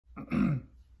Hello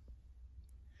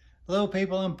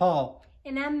people, I'm Paul.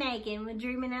 And I'm Megan with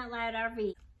Dreaming Out Loud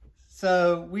RV.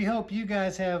 So we hope you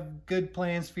guys have good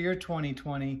plans for your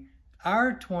 2020.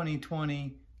 Our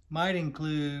 2020 might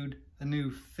include a new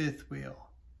fifth wheel.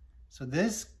 So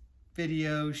this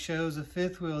video shows a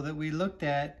fifth wheel that we looked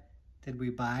at. Did we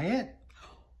buy it?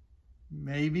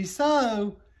 Maybe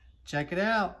so. Check it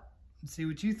out and see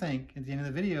what you think. At the end of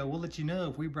the video, we'll let you know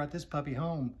if we brought this puppy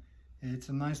home. It's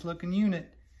a nice looking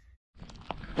unit.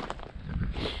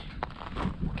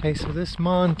 Okay, so this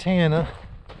Montana,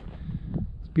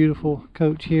 this beautiful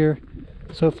coach here.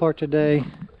 So far today,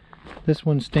 this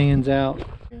one stands out.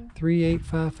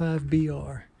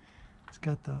 3855BR. It's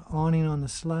got the awning on the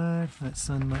slide. That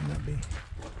sun might not be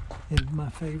in my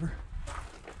favor.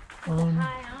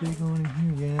 Big awning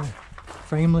here, yeah.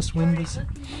 Frameless windows.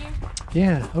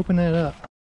 Yeah, open that up.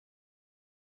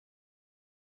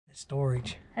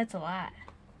 Storage. That's a lot.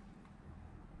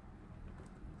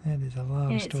 That is a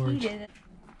lot of storage. Heated.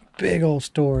 Big old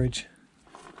storage.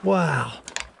 Wow.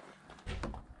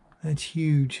 That's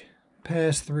huge.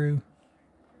 Pass through.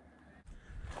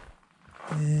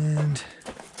 And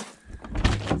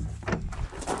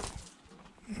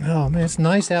oh man, it's a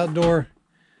nice outdoor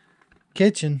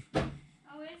kitchen. Oh, is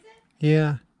it?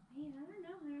 Yeah. Man, I don't know.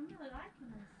 I'm really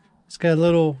liking this. It's got a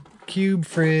little cube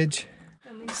fridge.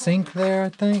 Sink there, I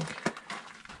think.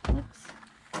 Whoops.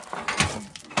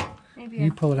 Maybe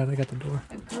You pull it out, I got the door.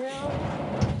 a grill.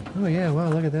 Oh yeah, wow,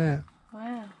 look at that.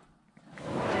 Wow.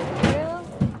 A grill.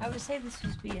 I would say this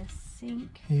would be a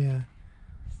sink. Yeah.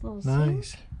 This little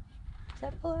Nice. sink. Does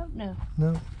that pull out? No.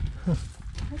 No. That's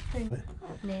pretty.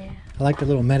 Yeah. I like the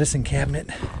little medicine cabinet.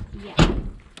 Yeah.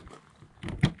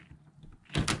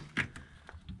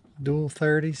 Dual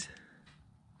 30s.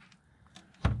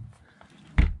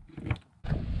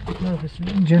 Oh, this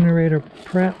generator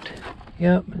prepped.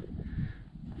 Yep.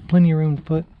 Plenty of room to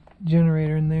put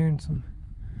generator in there and some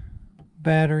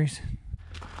batteries.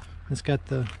 It's got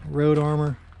the road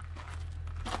armor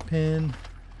pin.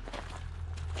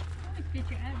 I fit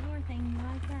your outdoor thing. You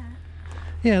like that?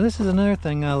 Yeah, this is another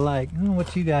thing I like. I don't know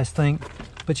what you guys think,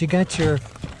 but you got your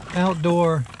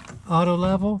outdoor auto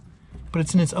level, but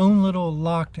it's in its own little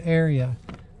locked area.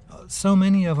 So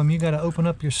many of them, you got to open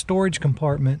up your storage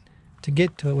compartment to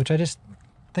get to it, which I just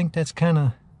think that's kind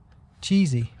of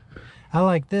cheesy. I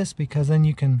like this because then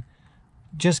you can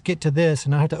just get to this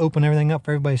and not have to open everything up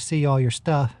for everybody to see all your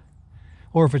stuff.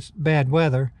 Or if it's bad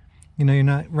weather, you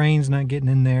know, rain's not getting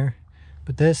in there.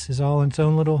 But this is all in its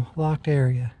own little locked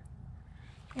area.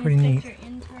 Pretty neat. Your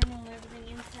internal,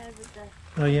 everything inside with the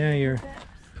Oh yeah, your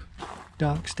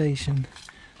dock station.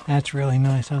 That's really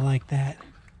nice. I like that.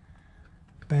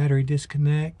 Battery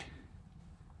disconnect.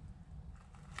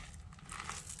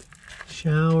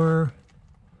 Shower.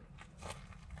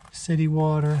 City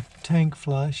water. Tank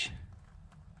flush.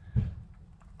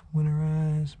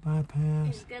 Winterize. Bypass.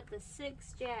 It's got the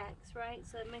 6 jacks, right?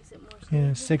 So it makes it more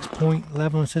Yeah, stable. 6-point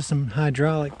leveling system,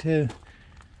 hydraulic too.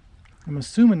 I'm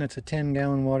assuming that's a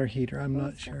 10-gallon water heater. I'm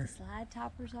not It's got sure. Slide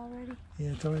toppers already.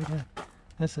 Yeah, it's already got.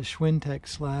 That's a Schwintek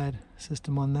slide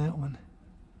system on that one.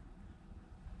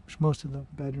 Which most of the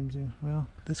bedrooms do. Well,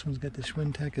 this one's got the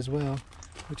Schwintek as well,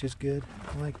 which is good.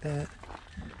 I like that.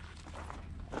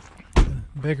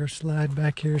 The bigger slide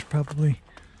back here is probably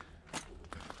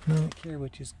not here,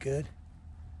 which is good.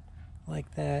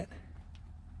 Like that.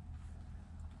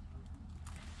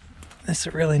 That's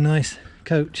a really nice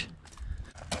coach.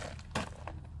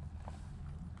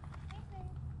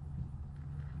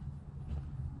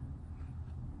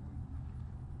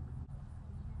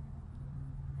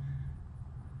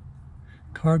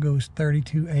 Cargo is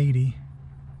 $32.80.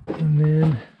 And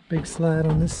then big slide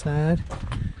on this side.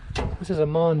 This is a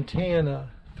Montana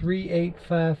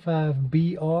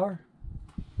 3855BR.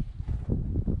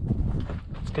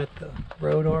 It's got the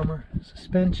road armor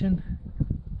suspension.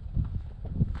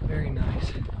 Very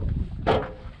nice.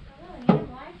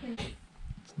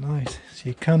 It's nice. So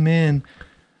you come in,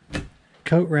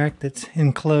 coat rack that's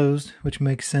enclosed, which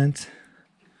makes sense.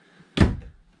 And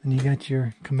you got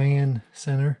your command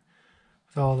center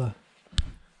with all the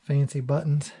fancy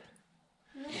buttons.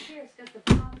 And up here it's got the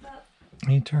pop-up.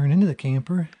 And you turn into the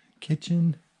camper,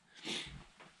 kitchen,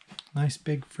 nice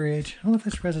big fridge. I don't know if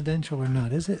that's residential or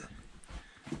not, is it?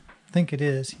 I think it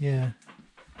is, yeah.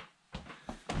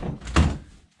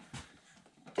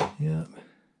 Yep.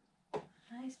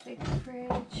 Nice big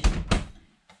fridge.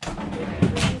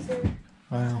 Big freezer.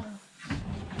 Wow.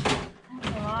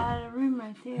 That's a lot of room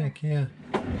right there. Heck yeah.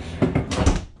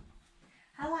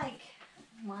 I like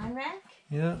wine rack.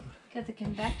 Yep. Got the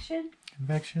convection.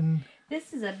 Convection.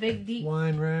 This is a big deep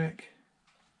Wine rack.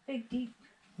 big deep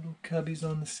Little cubbies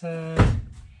on the side.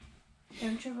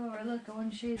 Don't trip over. Look, I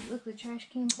want to show you. Look, the trash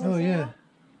can pulls Oh yeah.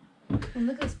 out. And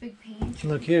look at this big pantry.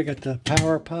 Look here, got the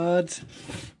power pods.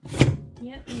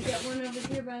 Yep, you got one over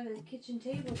here by the kitchen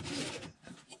table too.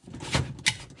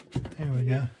 There we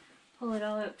go. Pull it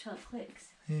all up till it clicks.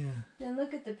 Yeah. Then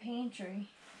look at the pantry.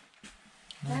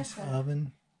 Nice That's a-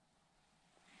 oven.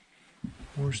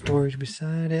 More storage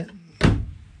beside it.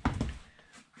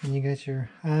 And you got your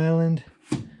island.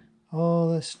 All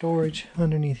the storage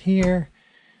underneath here.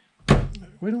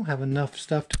 We don't have enough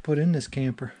stuff to put in this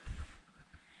camper.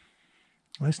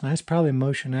 Well, that's nice. Probably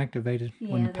motion activated when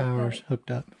the Yeah, they've got power's it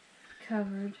hooked up.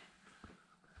 covered.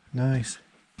 Nice.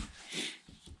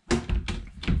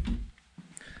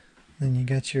 Then you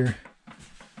got your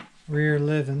rear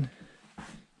living.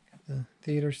 Got the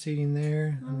theater seating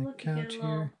there Oh, and the look, you get couch a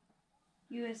little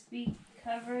here. USB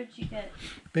coverage. You got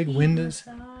Big heat windows,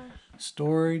 massage.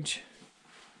 storage,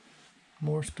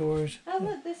 more storage. Oh,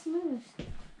 look, this moves.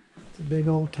 It's a big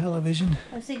old television.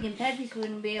 I was thinking Peppy's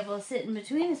wouldn't be able to sit in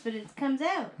between us, but it comes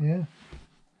out. Yeah.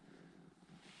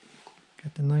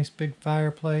 Got the nice big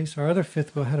fireplace. Our other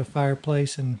fifth wheel had a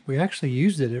fireplace, and we actually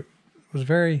used it. It was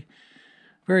very,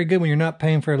 very good when you're not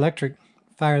paying for electric.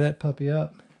 Fire that puppy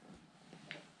up.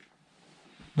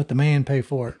 Let the man pay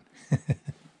for it.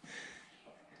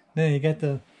 Then you got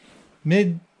the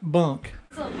mid bunk.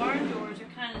 These little barn doors are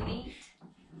kind of neat.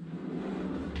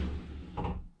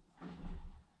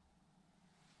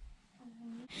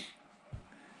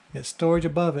 Got storage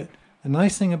above it. The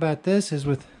nice thing about this is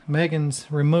with Megan's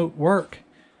remote work,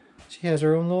 she has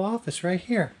her own little office right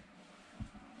here.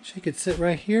 She could sit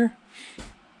right here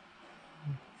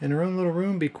in her own little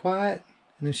room, be quiet,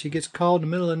 and if she gets called in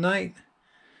the middle of the night,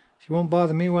 she won't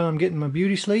bother me while I'm getting my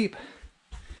beauty sleep.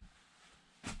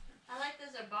 I like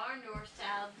those are barn door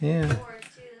style Yeah. doors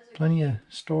too. Those are Plenty of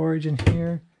storage in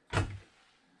here.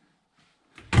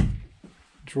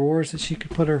 Drawers that she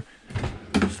could put her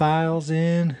files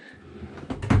in.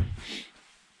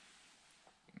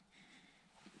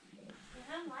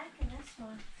 I'm liking this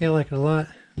one. Yeah, I like it a lot.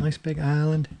 Nice big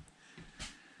island.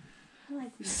 I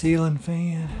like these Ceiling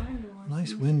fan. barn doors.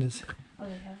 Nice windows. Oh,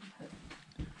 they have them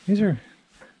put. These are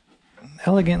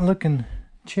elegant looking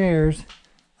chairs.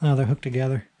 Oh, they're hooked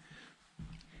together.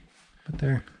 But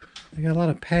they got a lot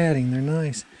of padding. They're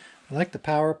nice. I like the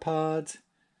power pods.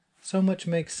 So much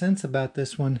makes sense about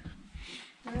this one.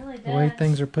 It really does. The way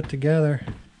things are put together.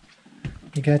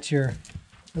 You got your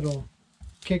little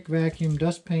kick vacuum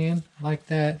dustpan like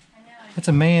that. I know. That's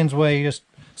a man's way. You just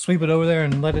sweep it over there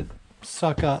and let it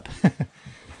suck up.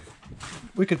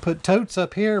 We could put totes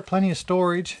up here, plenty of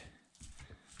storage.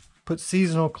 Put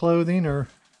seasonal clothing or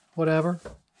whatever.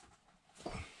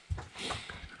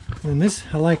 And this,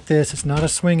 I like this. It's not a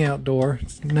swing out door.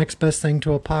 It's the next best thing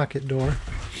to a pocket door.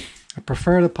 I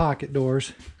prefer the pocket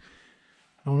doors.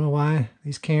 I don't know why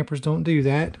these campers don't do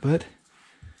that, but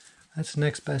that's the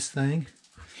next best thing.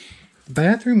 The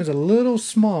bathroom is a little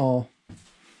small.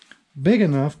 Big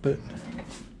enough, but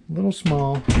a little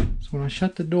small. So when I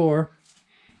shut the door,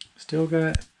 still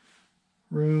got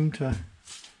room to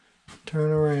turn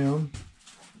around.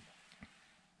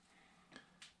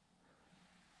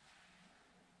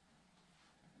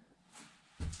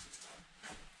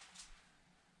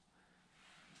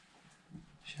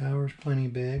 Shower's plenty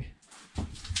big. So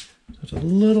it's a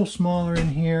little smaller in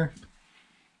here.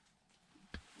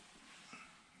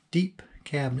 Deep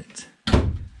cabinets,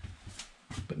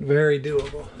 but very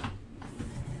doable.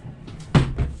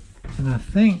 And I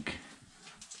think,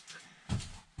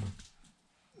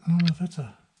 I don't know if that's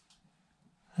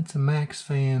a Max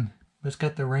fan, but it's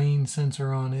got the rain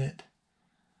sensor on it,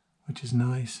 which is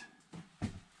nice.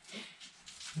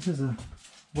 This is a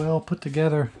well put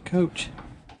together coach.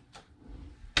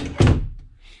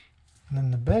 And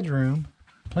then the bedroom,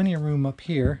 plenty of room up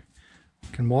here.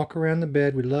 Can walk around the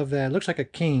bed. We love that. It looks like a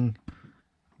king.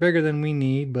 Bigger than we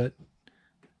need, but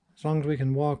as long as we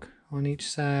can walk on each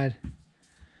side,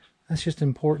 that's just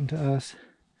important to us.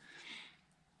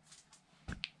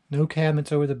 No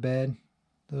cabinets over the bed.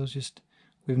 Those just,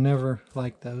 we've never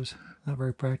liked those. Not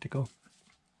very practical.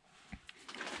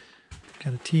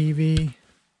 Got a TV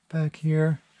back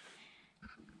here.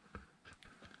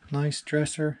 Nice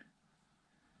dresser.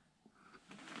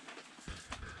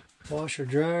 Washer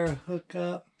dryer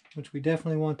hookup, which we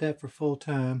definitely want that for full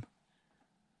time.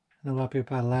 I know a lot of people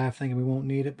probably laugh thinking we won't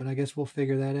need it, but I guess we'll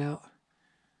figure that out.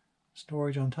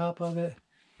 Storage on top of it.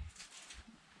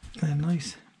 And a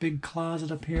nice big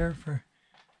closet up here for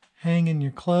hanging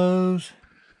your clothes.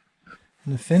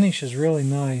 And the finish is really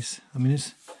nice. I mean,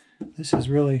 this is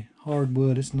really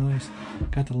hardwood. It's nice.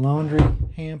 Got the laundry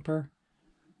hamper.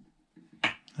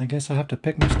 I guess I have to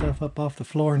pick my stuff up off the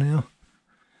floor now.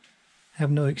 Have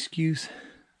no excuse.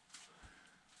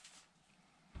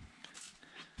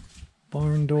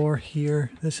 Barn door here.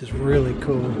 This is really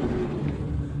cool.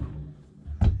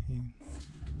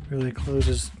 Really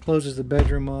closes the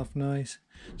bedroom off nice.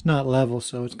 It's not level,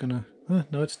 so it's gonna.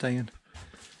 No, it's staying.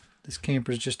 This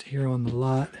camper's just here on the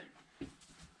lot.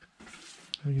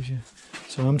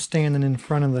 So I'm standing in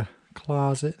front of the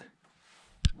closet.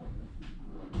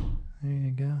 There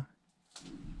you go.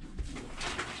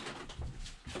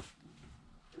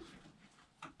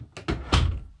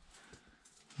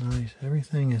 Nice.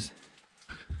 Everything is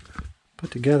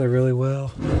put together really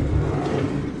well.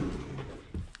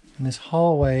 And this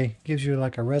hallway gives you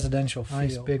like a residential feel.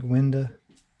 Nice big window.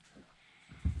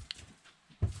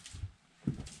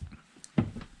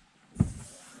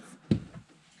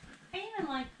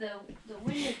 The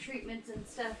window treatments and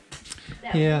stuff.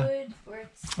 That yeah, wood where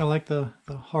it's, I like the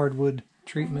hardwood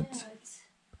treatments.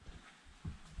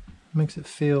 Makes it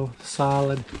feel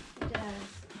solid. It does.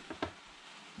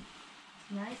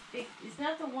 Nice big. It's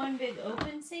not the one big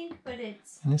open sink, but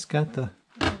it's. And it's got the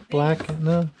black.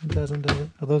 No, it doesn't. Does it?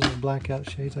 Oh, those are blackout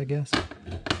shades, I guess.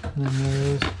 And then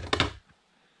there is.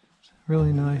 It's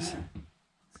really nice.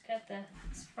 It's got the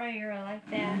sprayer. I like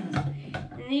that.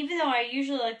 And even though I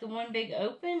usually like the one big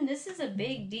open, this is a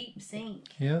big deep sink.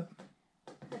 Yep.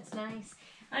 That's nice.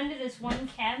 Under this one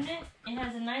cabinet, it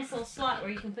has a nice little slot where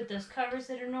you can put those covers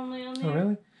that are normally on there. Oh,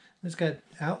 really? It's got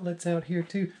outlets out here,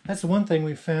 too. That's the one thing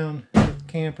we found with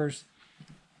campers.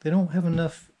 They don't have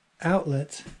enough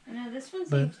outlets. I know, this one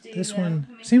but seems to. This one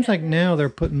seems like now they're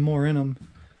putting more in them.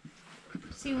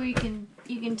 See where you can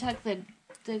tuck the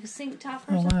sink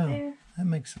toppers up there? That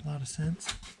makes a lot of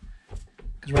sense.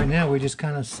 Because right now we just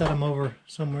kind of set them over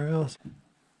somewhere else.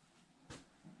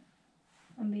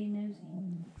 I'm being nosy.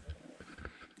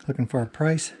 Looking for a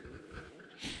price.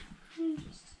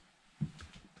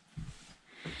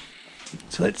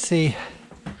 So let's see.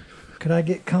 Could I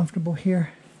get comfortable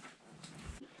here?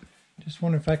 Just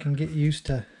wonder if I can get used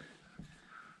to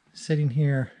sitting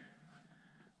here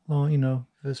long, you know,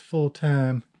 this full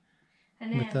time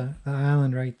with the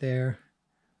island right there.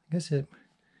 I guess it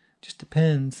just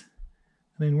depends.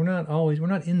 I mean, we're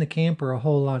not in the camper a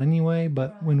whole lot anyway,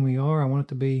 but when we are, I want it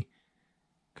to be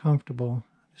comfortable.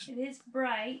 It is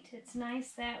bright. It's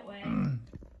nice that way.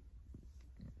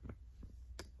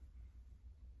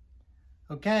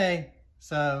 Okay,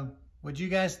 so what'd you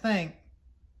guys think?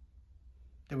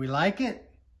 Did we like it?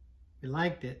 We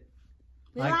liked it.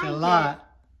 Liked it a lot.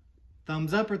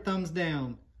 Thumbs up or thumbs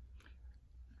down?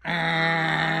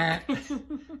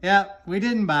 Yep, we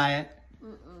didn't buy it.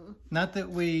 Not that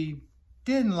we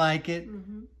didn't like it,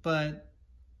 but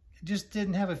it just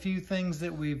didn't have a few things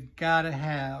that we've got to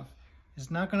have. It's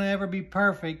not going to ever be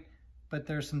perfect, but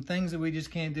there's some things that we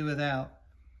just can't do without.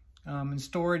 And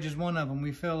storage is one of them.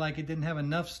 We feel like it didn't have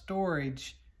enough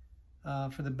storage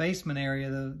for the basement area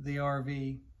of the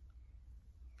RV.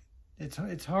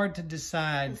 It's hard to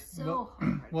decide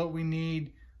what we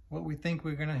need, what we think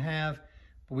we're going to have.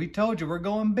 But we told you we're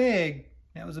going big.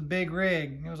 That was a big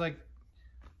rig. It was like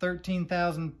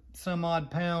 13,000 some odd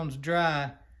pounds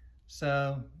dry.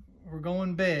 So we're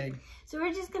going big. So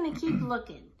we're just going to keep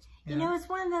looking. You know, it's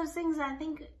one of those things I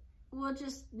think we'll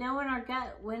just know in our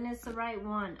gut when it's the right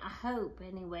one. I hope,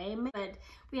 anyway. But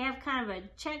we have kind of a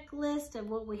checklist of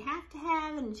what we have to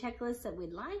have and a checklist that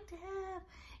we'd like to have.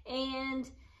 And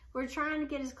we're trying to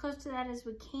get as close to that as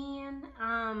we can.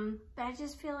 But I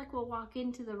just feel like we'll walk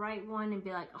into the right one and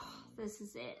be like, oh, this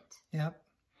is it. Yep.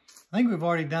 I think we've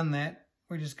already done that.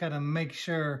 We just got to make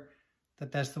sure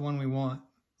that that's the one we want.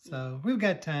 So we've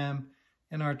got time.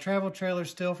 And our travel trailer's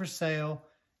still for sale.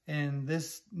 And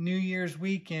this New Year's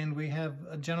weekend, we have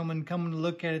a gentleman coming to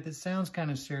look at it that sounds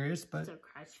kind of serious, but so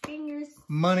cross your fingers.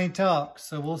 Money talks,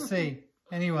 so we'll see.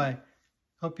 Anyway,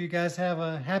 hope you guys have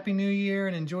a happy new year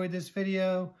and enjoyed this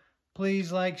video.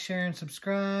 Please like, share, and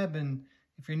subscribe. And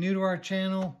if you're new to our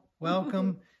channel,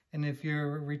 welcome. And if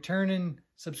you're a returning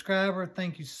subscriber,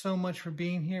 thank you so much for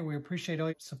being here. We appreciate all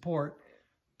your support.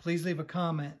 Please leave a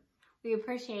comment. We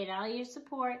appreciate all your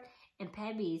support, and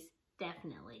Pebby's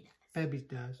definitely does. Pebby's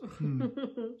does.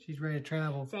 She's ready to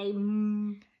travel. Say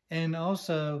And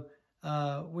also,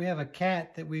 we have a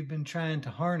cat that we've been trying to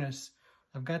harness.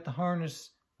 I've got the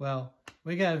harness. Well,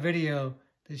 we got a video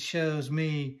that shows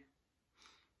me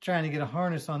trying to get a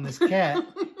harness on this cat.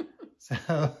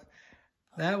 So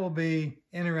that will be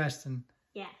interesting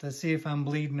to see if I'm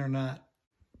bleeding or not.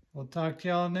 We'll talk to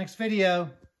y'all next video.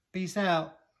 Peace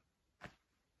out.